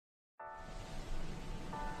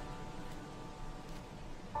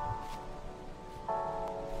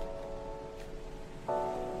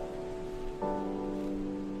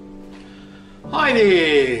Hi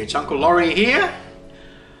there, it's Uncle Laurie here.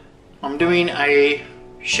 I'm doing a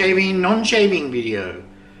non-shaving video.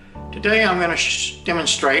 Today I'm going to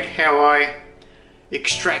demonstrate how I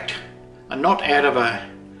extract a knot out of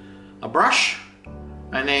a brush,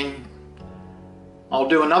 and then I'll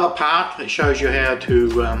do another part that shows you how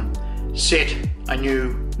to set a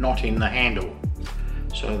new knot in the handle.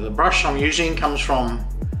 So the brush I'm using comes from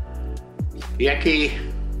Yaqi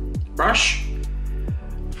Brush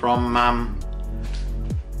from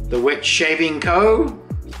the Wet Shaving Co,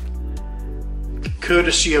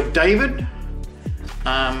 courtesy of David.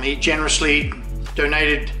 He generously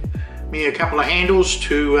donated me a couple of handles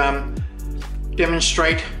to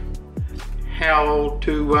demonstrate how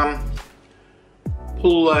to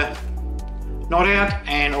pull the knot out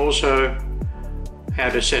and also how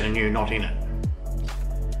to set a new knot in it.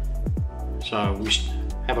 So we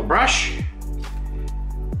have a brush.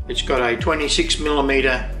 It's got a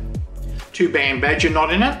 26mm 2-band badger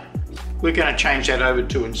knot in it. We're going to change that over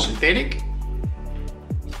to a synthetic.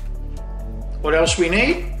 What else we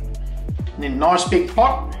need? A nice big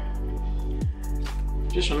pot,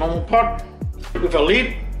 just a normal pot with a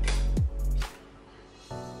lid,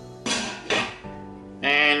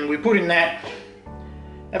 and we put in that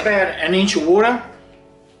about an inch of water.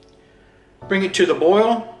 Bring it to the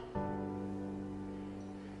boil,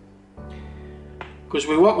 because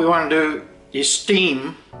what we want to do is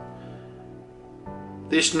steam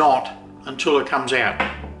this knot until it comes out.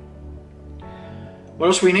 What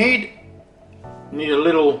else we need? We need a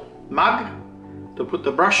little mug to put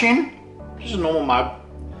the brush in, just a normal mug,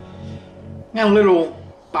 and a little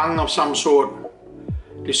bung of some sort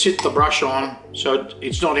to sit the brush on so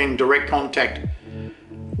it's not in direct contact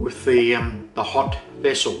with the hot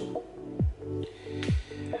vessel.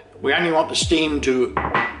 We only want the steam to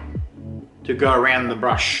go around the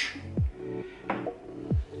brush.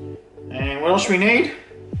 And what else we need?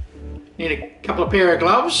 Need a couple of pair of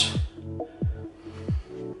gloves.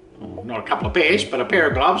 Not a couple of pairs, but a pair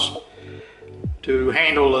of gloves to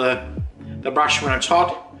handle the brush when it's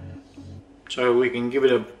hot, so we can give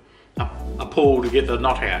it a pull to get the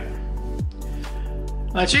knot out.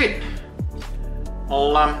 That's it.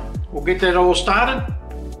 We'll get that all started.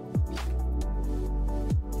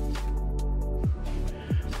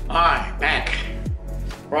 Alright, back.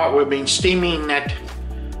 Right, we've been steaming that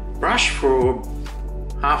brush for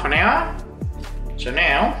half an hour. So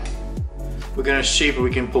now we're going to see if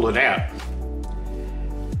we can pull it out.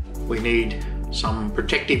 We need some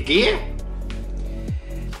protective gear.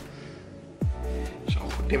 So I'll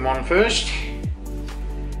put them on first.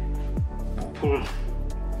 I'll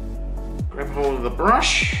grab hold of the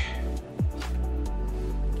brush.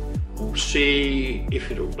 We'll see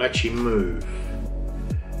if it'll actually move.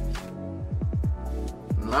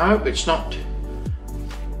 Nope, it's not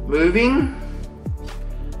moving.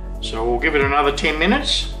 So we'll give it another 10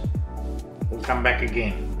 minutes. We'll come back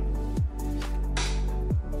again.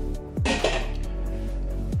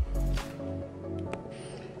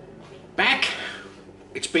 Back.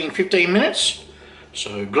 It's been 15 minutes.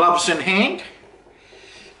 So gloves in hand.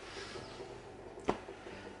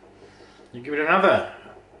 You give it another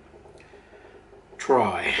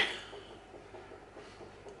try.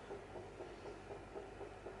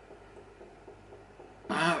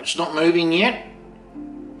 No, it's not moving yet.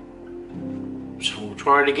 So we'll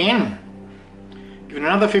try it again. Give it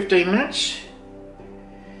another 15 minutes.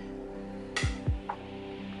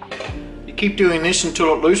 You keep doing this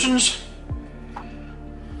until it loosens.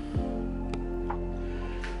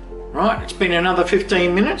 Right, it's been another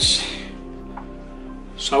 15 minutes.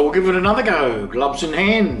 So we'll give it another go. Gloves in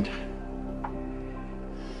hand.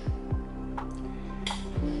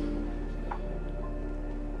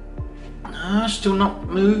 No, still not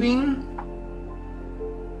moving.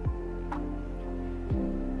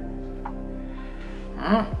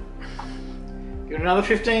 Give it another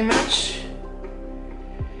 15 minutes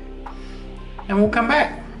and we'll come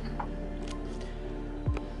back.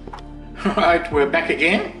 Right, we're back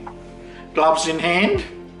again. Gloves in hand.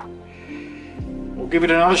 We'll give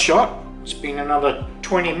it another shot. It's been another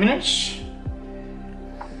 20 minutes.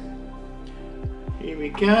 Here we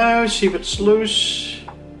go, see if it's loose.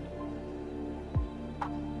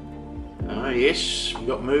 Oh yes, we've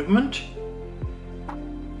got movement.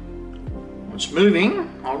 It's moving.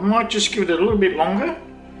 I might just give it a little bit longer.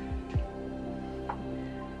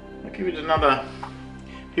 I'll give it another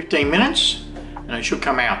 15 minutes and it should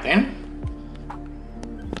come out then.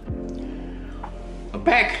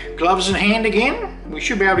 Back, gloves in hand again. We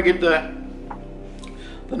should be able to get the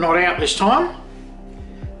knot out this time.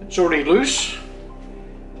 It's already loose.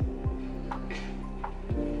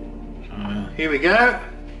 So here we go.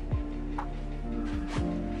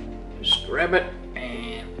 grab it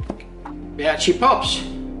and out she pops.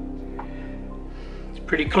 It's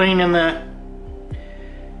pretty clean in the,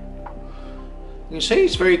 you can see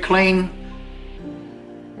it's very clean.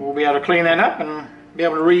 We'll be able to clean that up and be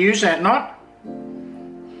able to reuse that knot. And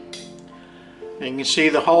you can see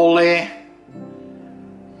the hole there.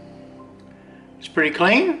 It's pretty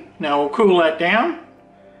clean. Now we'll cool that down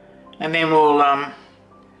and then we'll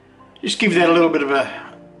just give that a little bit of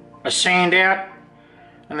a sand out,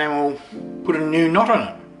 and then we'll put a new knot on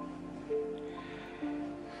it.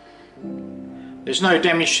 There's no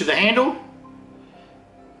damage to the handle,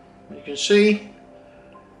 you can see.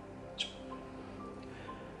 So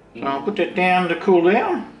I'll put that down to cool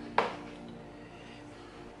down.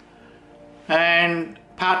 And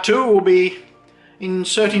part 2 will be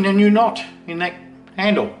inserting a new knot in that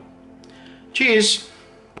handle. Cheers!